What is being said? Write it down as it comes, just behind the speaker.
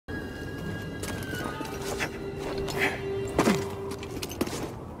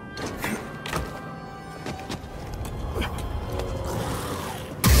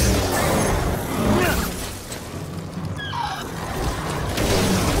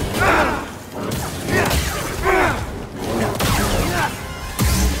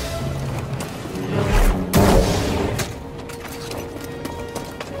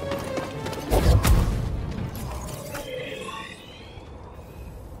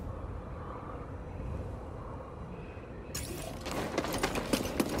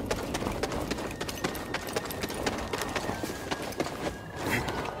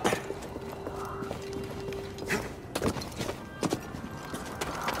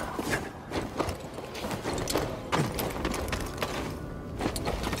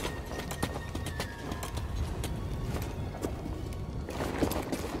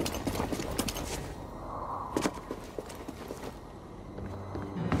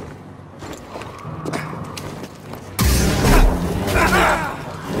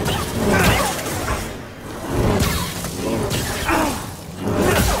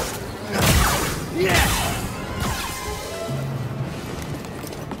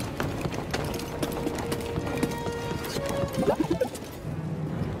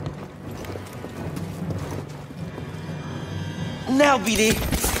now, BD.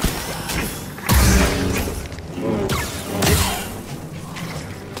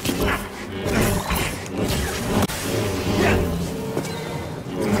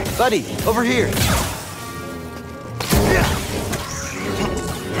 Buddy, over here.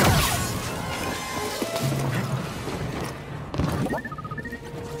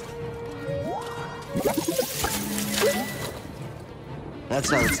 That's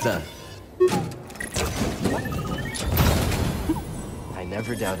how it's done. I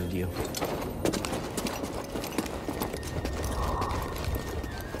never doubted you.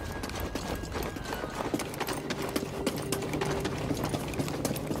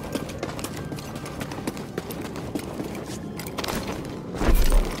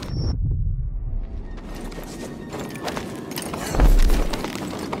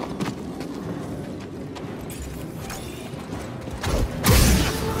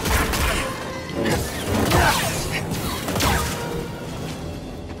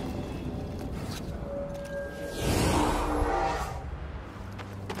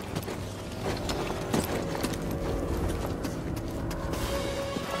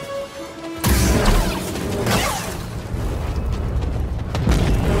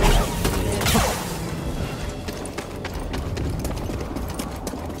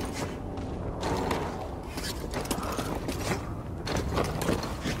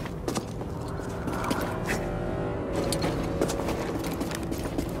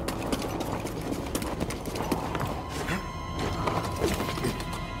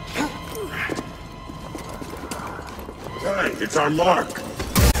 It's our mark.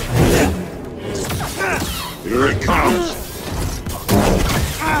 Here it comes.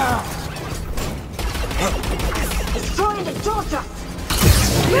 Destroying the daughter.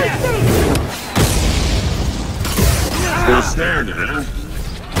 Still standing, huh?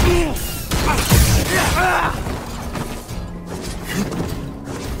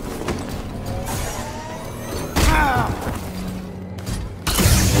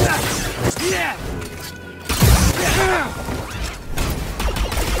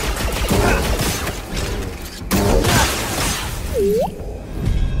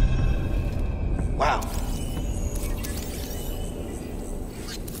 Wow.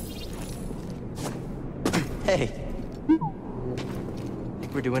 Hey.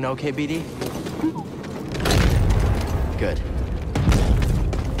 Think we're doing okay, BD? Good.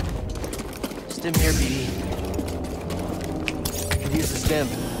 Stim here, BD. Could use the stim.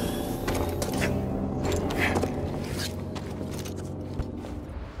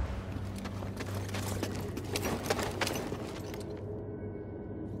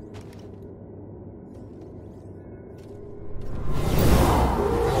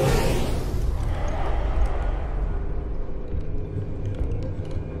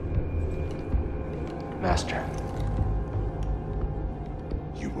 Master.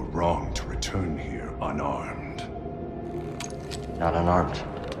 You were wrong to return here unarmed. Not unarmed.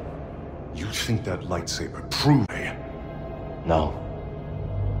 You think that lightsaber proved me? No.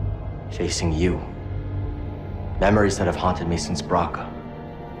 Facing you. Memories that have haunted me since Braca.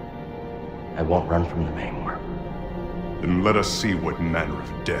 I won't run from them anymore. Then let us see what manner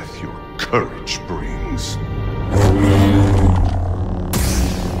of death your courage brings.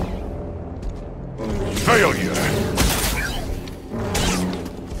 Failure!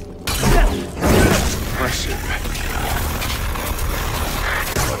 Impressive.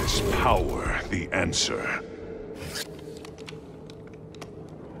 But is power the answer?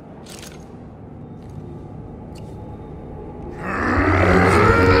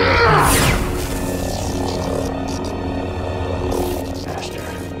 Master.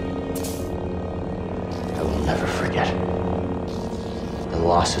 I will never forget. The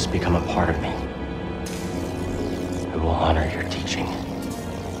loss has become a part of me. I will honor your teaching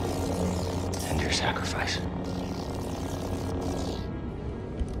and your sacrifice.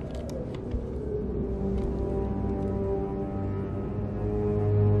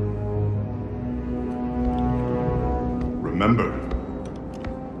 Remember,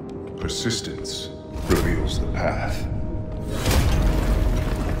 persistence reveals the path.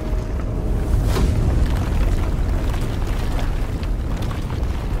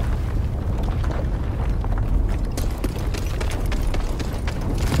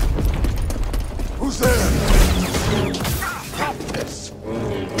 Who's there? Stop this!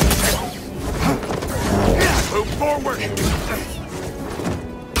 Move forward!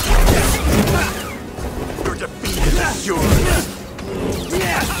 Your defeat is assured!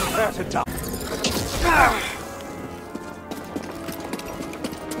 Prepare to die!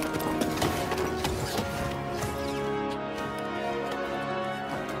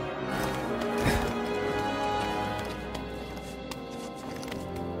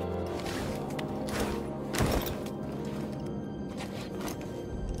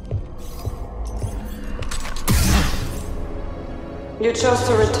 You chose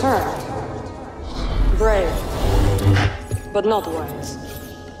to return. Brave, but not wise.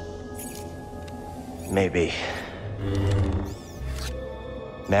 Maybe.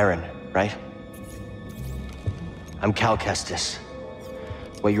 Marin, right? I'm Cal Kestis.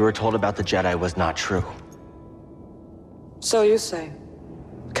 What you were told about the Jedi was not true. So you say.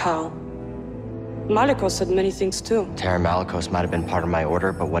 Cal. Malicos said many things too. Taron Malicos might have been part of my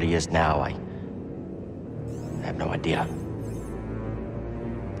order, but what he is now, I have no idea.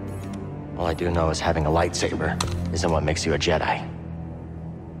 All I do know is having a lightsaber isn't what makes you a Jedi.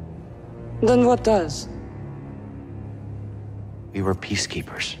 Then what does? We were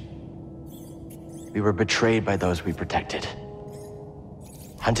peacekeepers. We were betrayed by those we protected.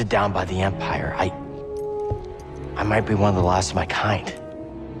 Hunted down by the Empire. I might be one of the last of my kind.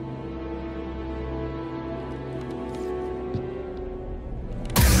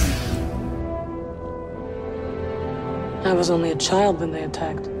 I was only a child when they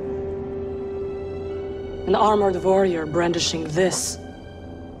attacked. An armored warrior brandishing this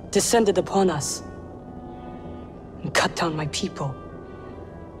descended upon us and cut down my people,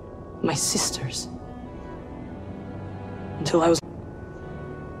 my sisters, until I was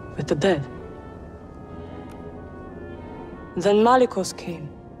with the dead. Then Malicos came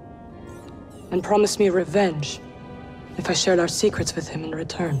and promised me revenge if I shared our secrets with him in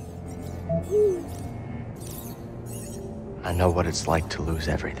return. I know what it's like to lose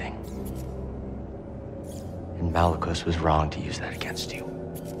everything. And Malicos was wrong to use that against you.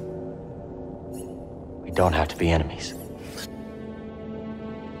 We don't have to be enemies.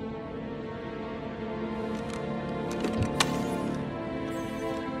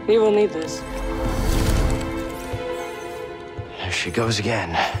 You will need this. There she goes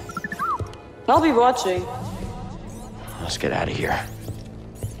again. I'll be watching. Let's get out of here.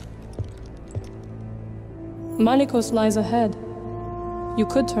 Malicos lies ahead. You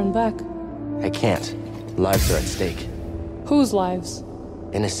could turn back. I can't. Lives are at stake. Whose lives?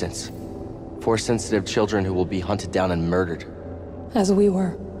 Innocents. 4 sensitive children who will be hunted down and murdered. As we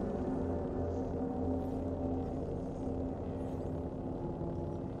were.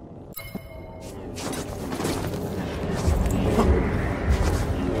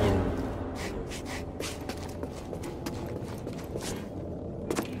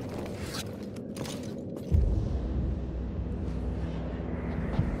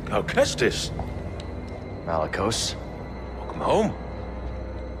 Cal Kestis. Malicos. Welcome home.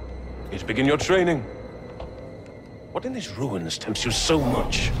 Here to begin your training. What in these ruins tempts you so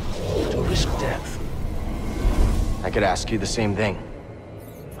much to risk death? I could ask you the same thing.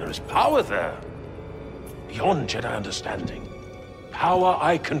 There is power there. Beyond Jedi understanding. Power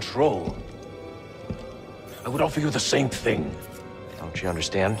I control. I would offer you the same thing. Don't you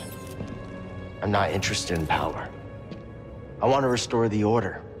understand? I'm not interested in power. I want to restore the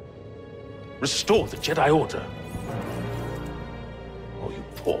Order. Restore the Jedi Order. Oh, you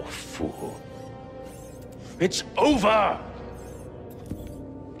poor fool. It's over!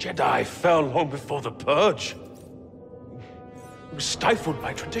 Jedi fell long before the Purge. We were stifled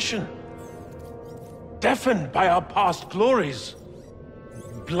by tradition. Deafened by our past glories.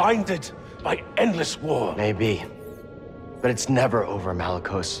 Blinded by endless war. Maybe. But it's never over,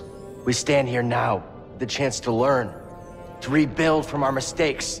 Malicos. We stand here now, with the chance to learn. To rebuild from our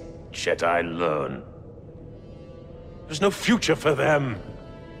mistakes. Jedi learn. There's no future for them.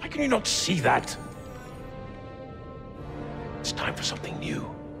 How can you not see that? It's time for something new.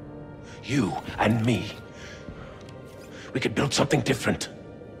 You and me. We could build something different.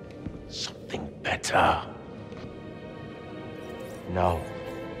 Something better. No.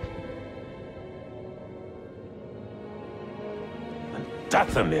 And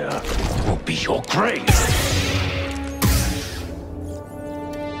Dathomir will be your grave.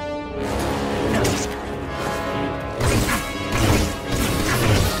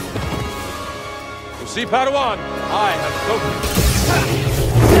 See, Padawan, I have spoken.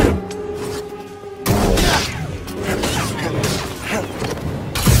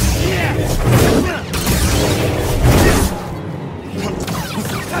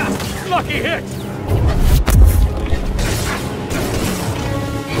 Lucky hit!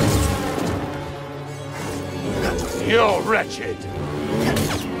 You're wretched.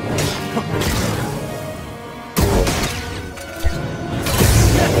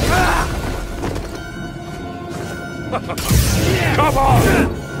 Come on!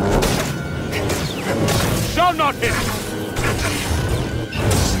 Shall not hit!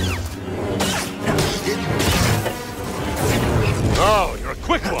 Oh, you're a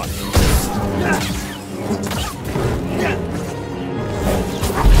quick one!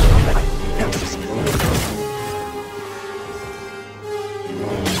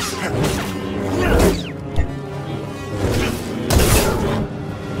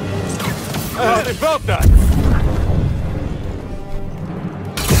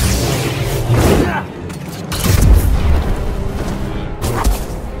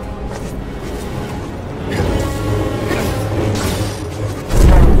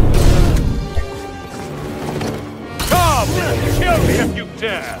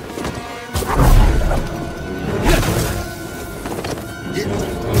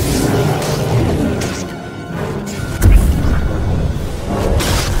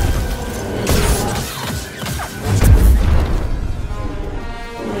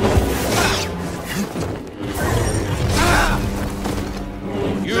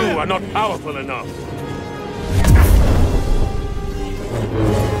 You are not powerful enough.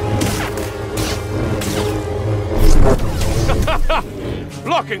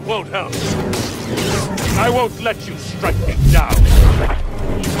 Blocking won't help. I won't let you strike me down.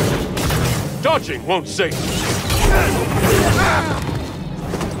 Dodging won't save you.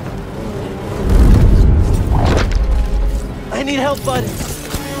 I need help, bud.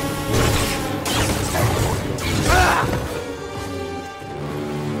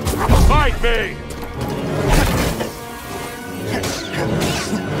 Fight me!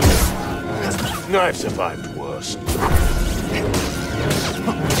 I've survived worse.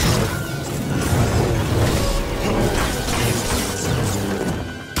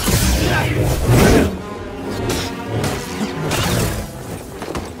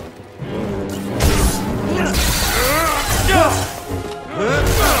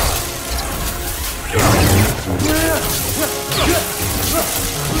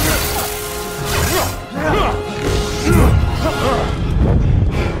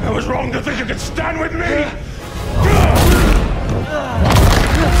 I was wrong to think you could stand with me!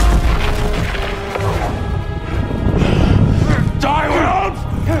 Die, world!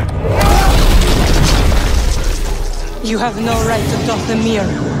 You have no right to Dathomir.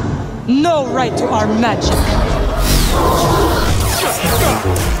 No right to our magic.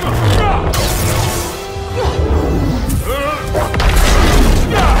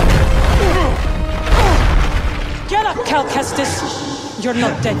 Get up, Cal Kestis! You're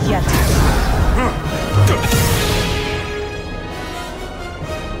not dead yet.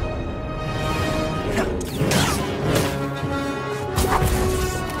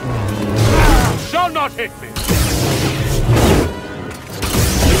 Shall not hit me!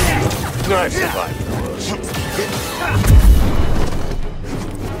 I've survived the worst.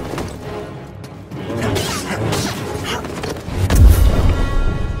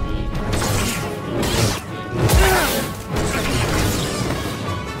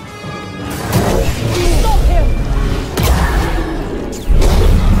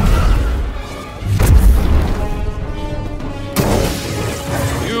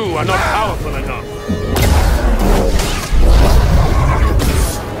 You are not powerful enough.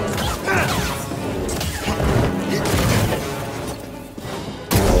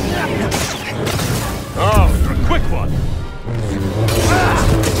 Oh, you're a quick one.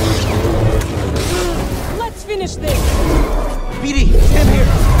 Let's finish this! BD, stand here.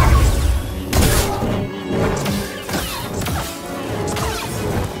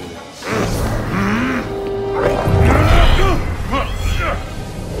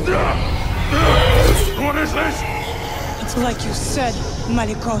 What is this? It's like you said,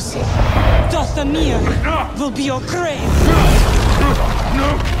 Malicos. Dathomir will be your grave!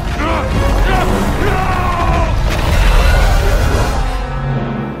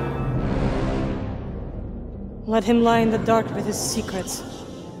 Let him lie in the dark with his secrets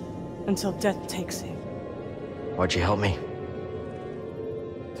until death takes him. Why'd you help me?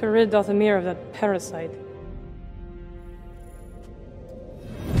 To rid Dathomir of that parasite.